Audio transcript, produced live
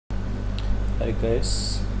Hi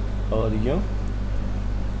guys, how are you?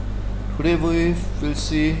 Today we will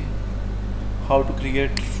see how to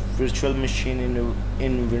create virtual machine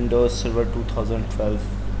in Windows Server 2012.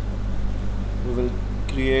 We will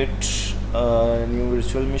create a new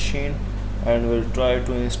virtual machine and we'll try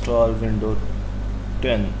to install Windows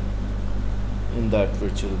 10 in that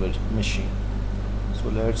virtual machine. So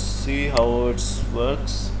let's see how it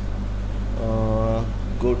works.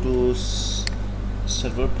 Go to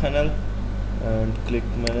server panel and click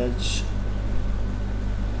manage.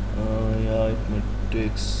 Yeah, it may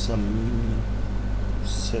take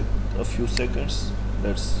a few seconds.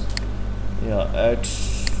 Let's add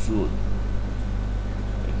rule.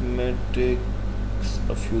 It may take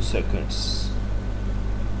a few seconds.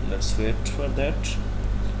 Let's wait for that.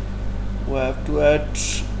 We have to add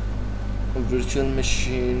virtual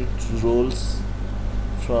machine roles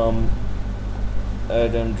from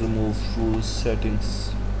add and remove rules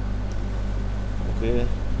settings. Okay,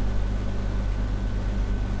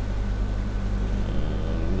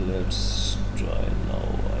 let's try now.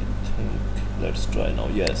 Let's try now.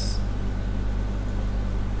 Yes,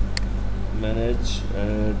 manage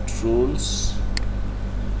rules.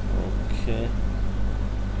 Okay,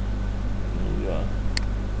 yeah,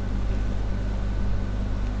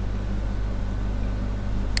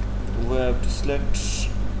 we have to select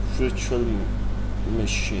virtual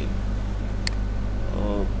machine.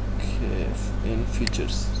 Okay, in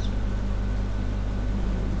features,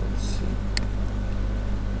 let's see.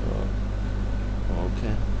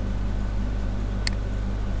 Okay,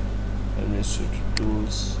 administrative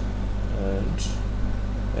tools, and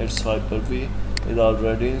it's HyperV is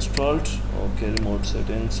already installed. Okay, remote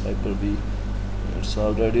settings, HyperV, it's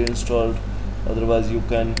already installed. Otherwise you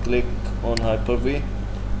can click on HyperV.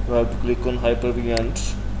 You have to click on HyperV and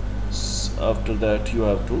after that you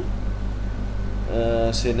have to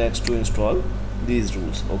say next to install these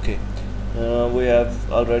rules. Okay, we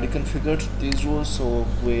have already configured these rules, so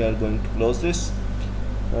we are going to close this.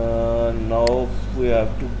 Now we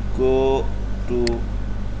have to go to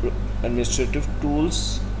administrative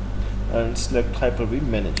tools and select HyperV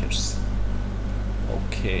managers.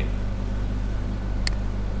 Okay,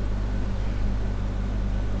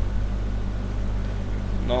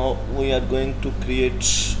 now we are going to create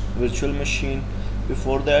virtual machine.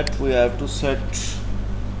 Before that we have to set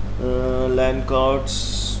LAN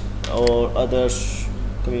cards or other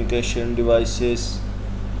communication devices.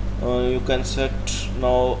 You can set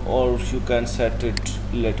now or you can set it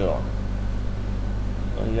later on.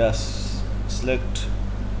 Yes, select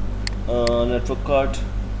network card.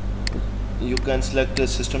 You can select a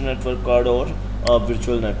system network card or a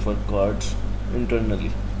virtual network card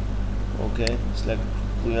internally. Okay,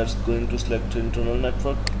 we are going to select internal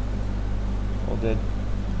network. Okay,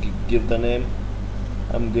 give the name.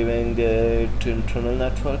 I'm giving it internal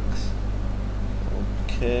networks.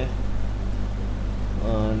 Okay,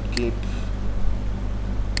 and keep.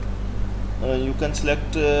 You can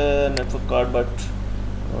select network card, but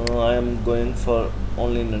I am going for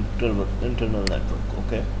only internal network.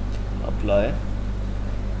 Okay, apply.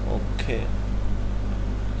 Okay,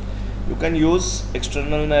 you can use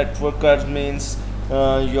external network cards, means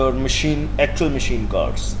your actual machine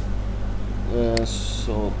cards.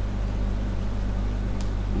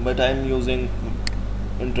 But I'm using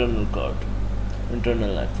internal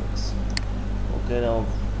networks. Okay, now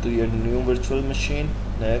create new virtual machine.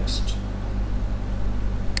 Next,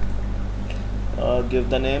 give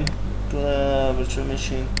the name to the virtual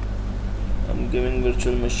machine. I'm giving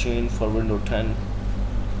virtual machine for Windows 10.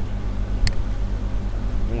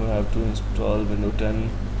 We have to install Windows 10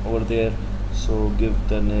 over there, so give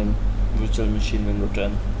the name virtual machine Windows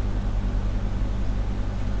 10.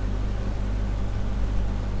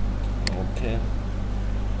 Okay,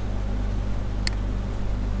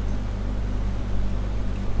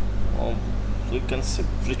 we can say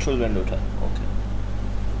virtual Windows 10. Okay,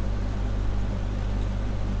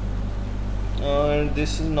 and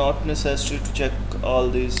this is not necessary to check all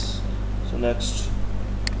these. So next,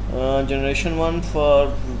 generation 1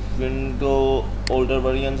 for older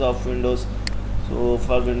variants of Windows. So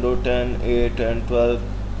for Windows 10, 8 and 12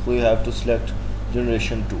 we have to select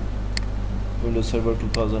generation 2. Windows Server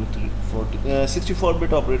 2014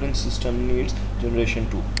 64-bit operating system needs generation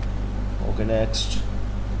 2. Okay, next,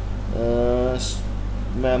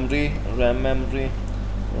 memory, RAM memory,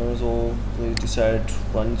 so we decide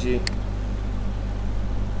 1G.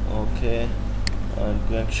 Okay, and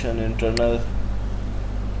connection internal.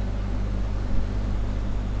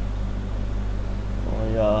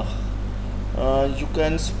 You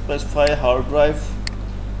can specify hard drive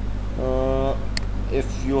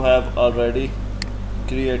if you have already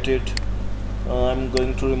created I'm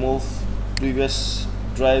going to remove previous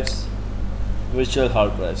drives, virtual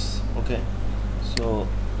hard drives. Okay, so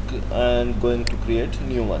I'm going to create a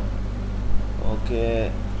new one.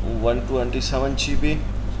 Okay, 127 GB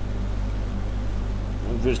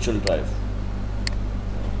virtual drive.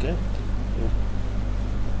 Okay,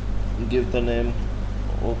 give the name.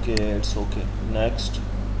 Okay, it's okay. Next,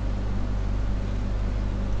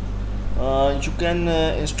 you can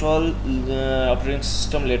install operating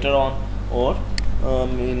system later on, or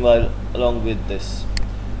meanwhile along with this.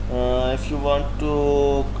 If you want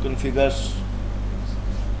to configure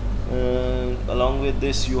along with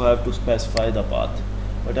this, you have to specify the path,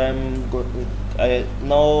 but I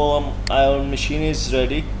now our machine is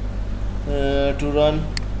ready to run.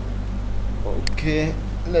 Okay,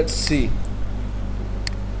 let's see.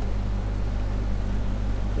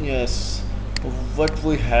 Yes, what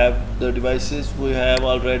we have, the devices we have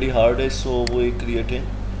already hard disk, so we creating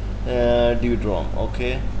DVD-ROM.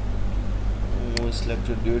 Okay, we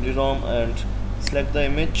selected DVD-ROM and select the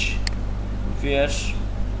image where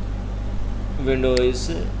window is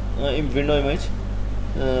window image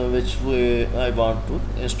which I want to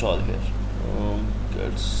install here.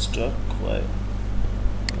 Get stuck. Why?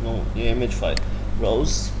 No, the image file.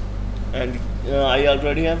 Browse, and I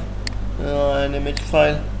already have an image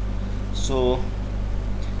file, so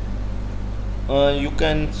you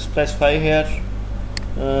can specify here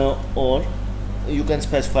or you can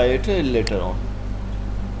specify it later on.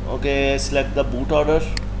 Okay, select the boot order,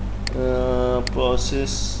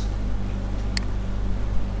 process.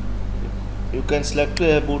 You can select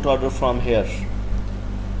a boot order from here.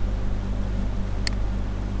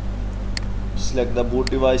 Select the boot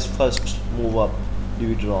device first, move up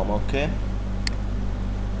DVD-ROM. Okay,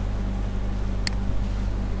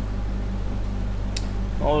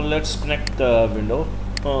 now let's connect the window,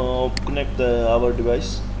 connect our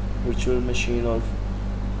device, virtual machine, or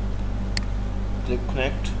click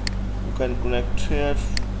connect. You can connect here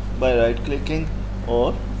by right clicking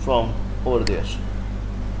or from over there.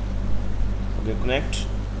 Okay, connect,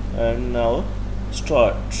 and now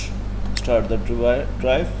start the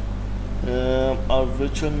drive. Our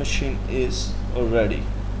virtual machine is ready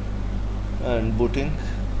and booting.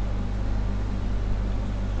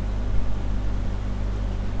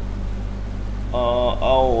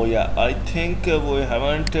 Oh yeah, I think we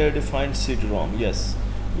haven't defined CD-ROM. Yes,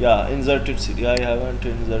 yeah, inserted CD. I haven't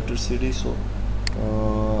inserted CD, so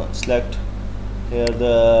select here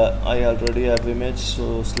I already have image,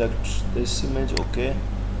 so select this image. Okay,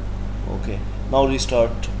 now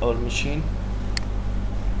restart our machine.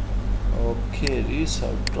 Okay,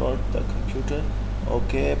 restart the computer.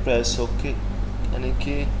 Okay, press OK any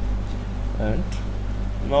key, and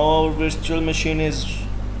now our virtual machine is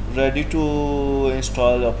ready to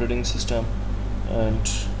install operating system,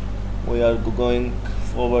 and we are going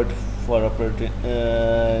forward for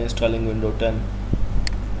installing Windows 10.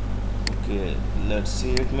 Okay, let's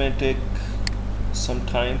see, it may take some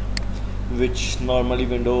time, which normally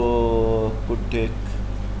Windows could take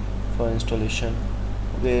for installation.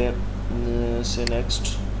 Okay, say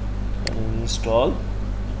next and install.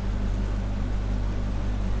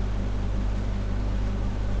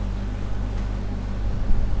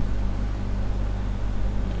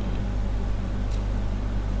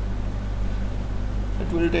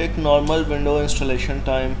 It will take normal window installation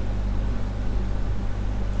time.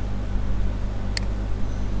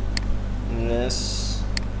 Yes,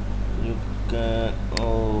 you can.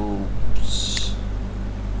 Oops.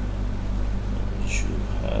 You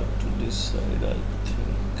have to decide, I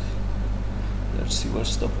think. Let's see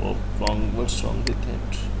what's wrong with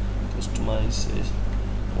it. Customize it.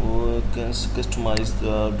 We can customize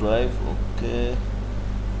the drive. Okay,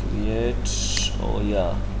 create. Oh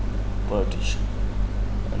yeah, partition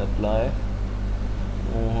and apply.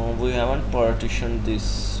 We haven't partitioned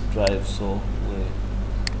this drive, so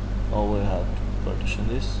now we have to partition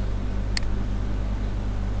this.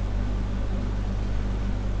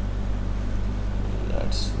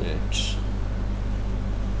 Let's wait.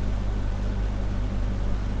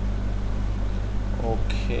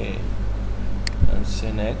 Okay, and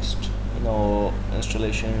say next. Now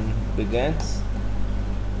installation begins.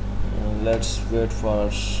 Let's wait for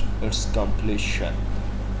its completion.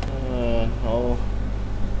 Now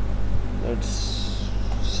let's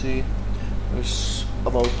see, it's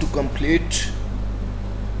about to complete.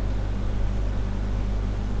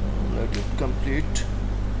 Let it complete.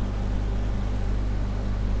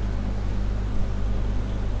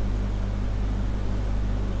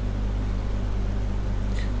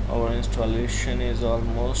 Our installation is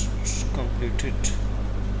almost completed.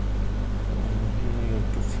 You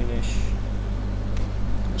have to finish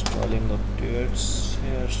installation. installing updates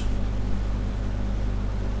here.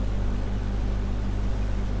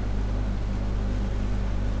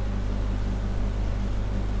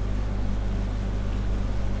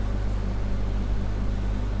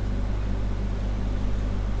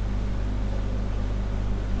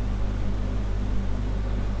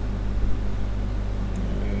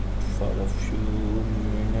 Wait for a few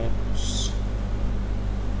minutes.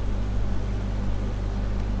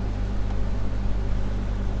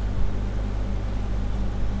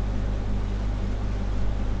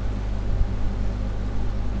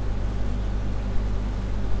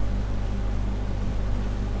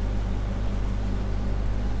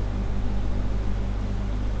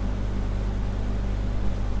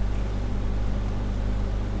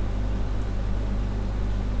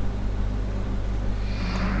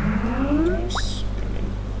 It's getting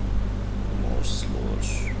more slower.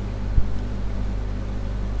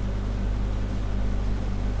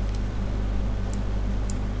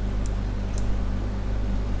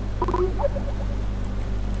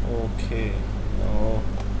 Okay, now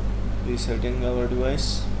resetting our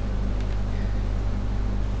device.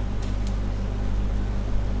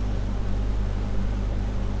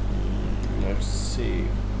 Let's see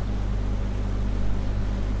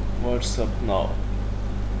what's up now.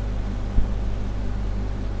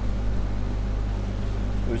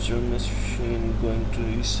 Virtual machine going to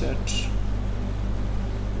reset.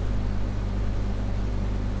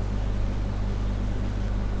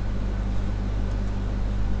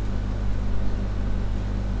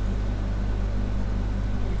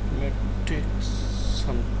 It may take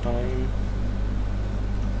some time.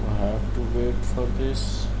 I have to wait for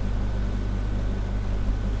this.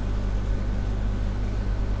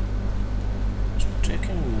 It's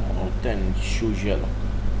taking more than usual.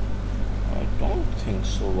 I don't think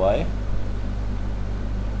so. Why?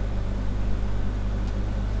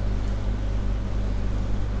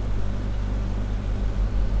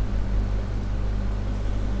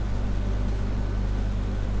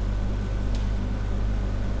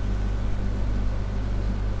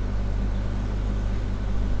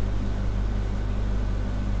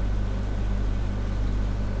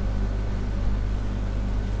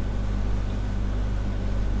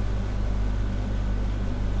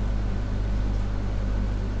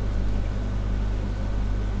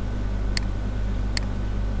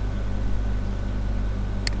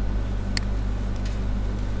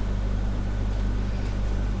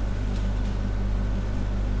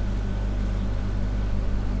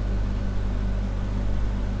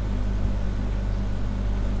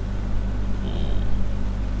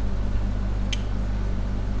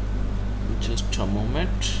 Just a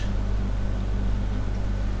moment.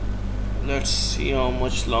 Let's see how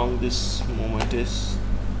much long this moment is.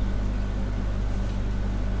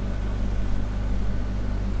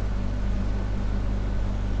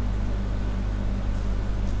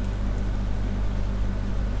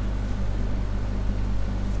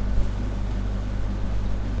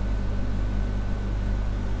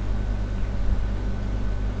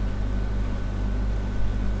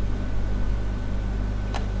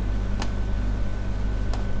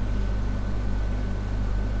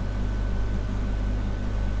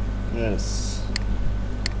 Yes.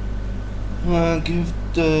 Give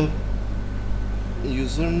the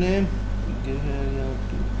username, give here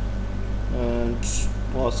and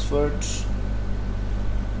password,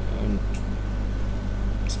 and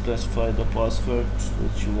specify the password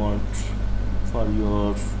which you want for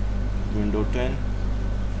your Windows 10.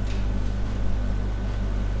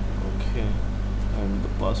 Okay, and the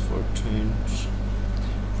password change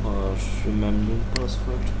for remembering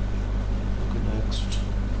password. Okay, next.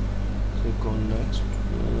 Click on next.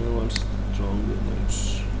 What's wrong with it?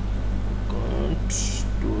 Can't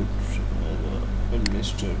do it as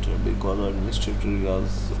administrator because administrator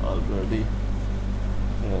is already.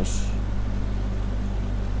 Yes.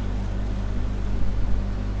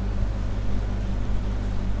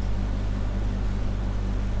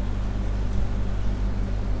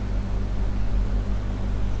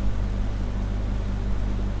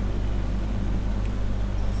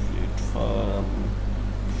 Wait for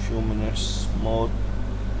a few minutes more.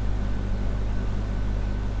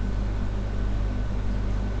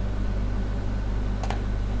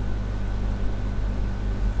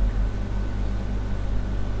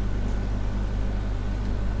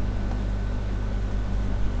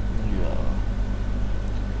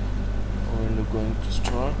 Going to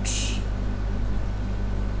start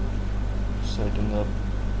setting up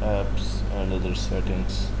apps and other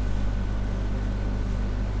settings.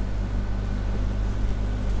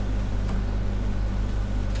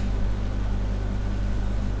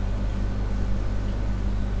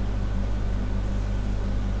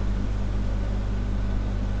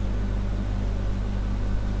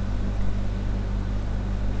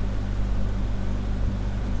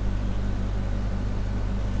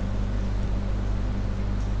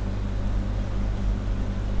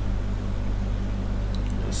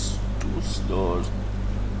 slower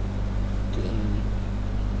than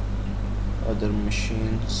other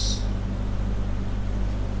machines.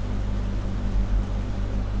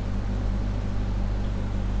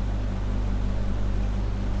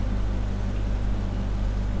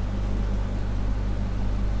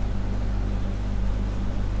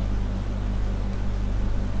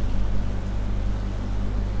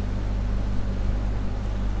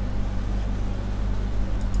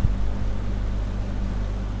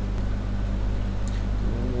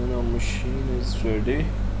 And our machine is ready.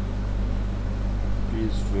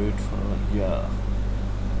 Please wait for, yeah.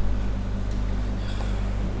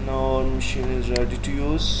 Now our machine is ready to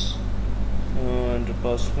use. Enter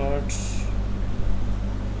password.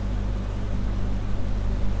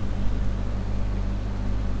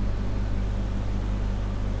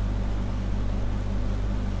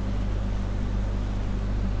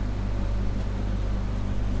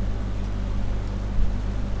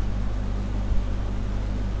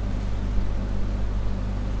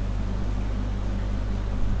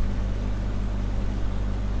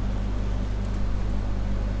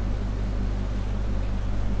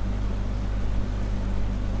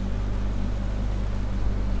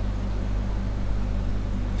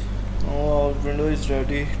 Window is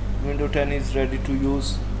ready. Window 10 is ready to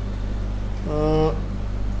use.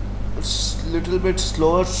 It's little bit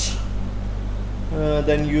slower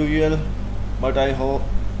than usual, but I hope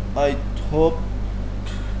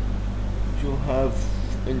you have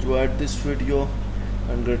enjoyed this video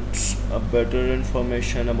and get a better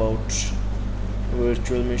information about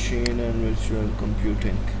virtual machine and virtual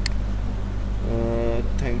computing.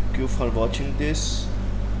 Thank you for watching this.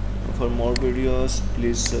 For more videos,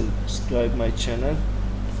 please subscribe my channel.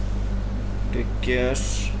 Take care.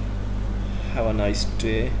 Have a nice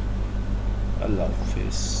day. Allah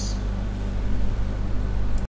Hafiz.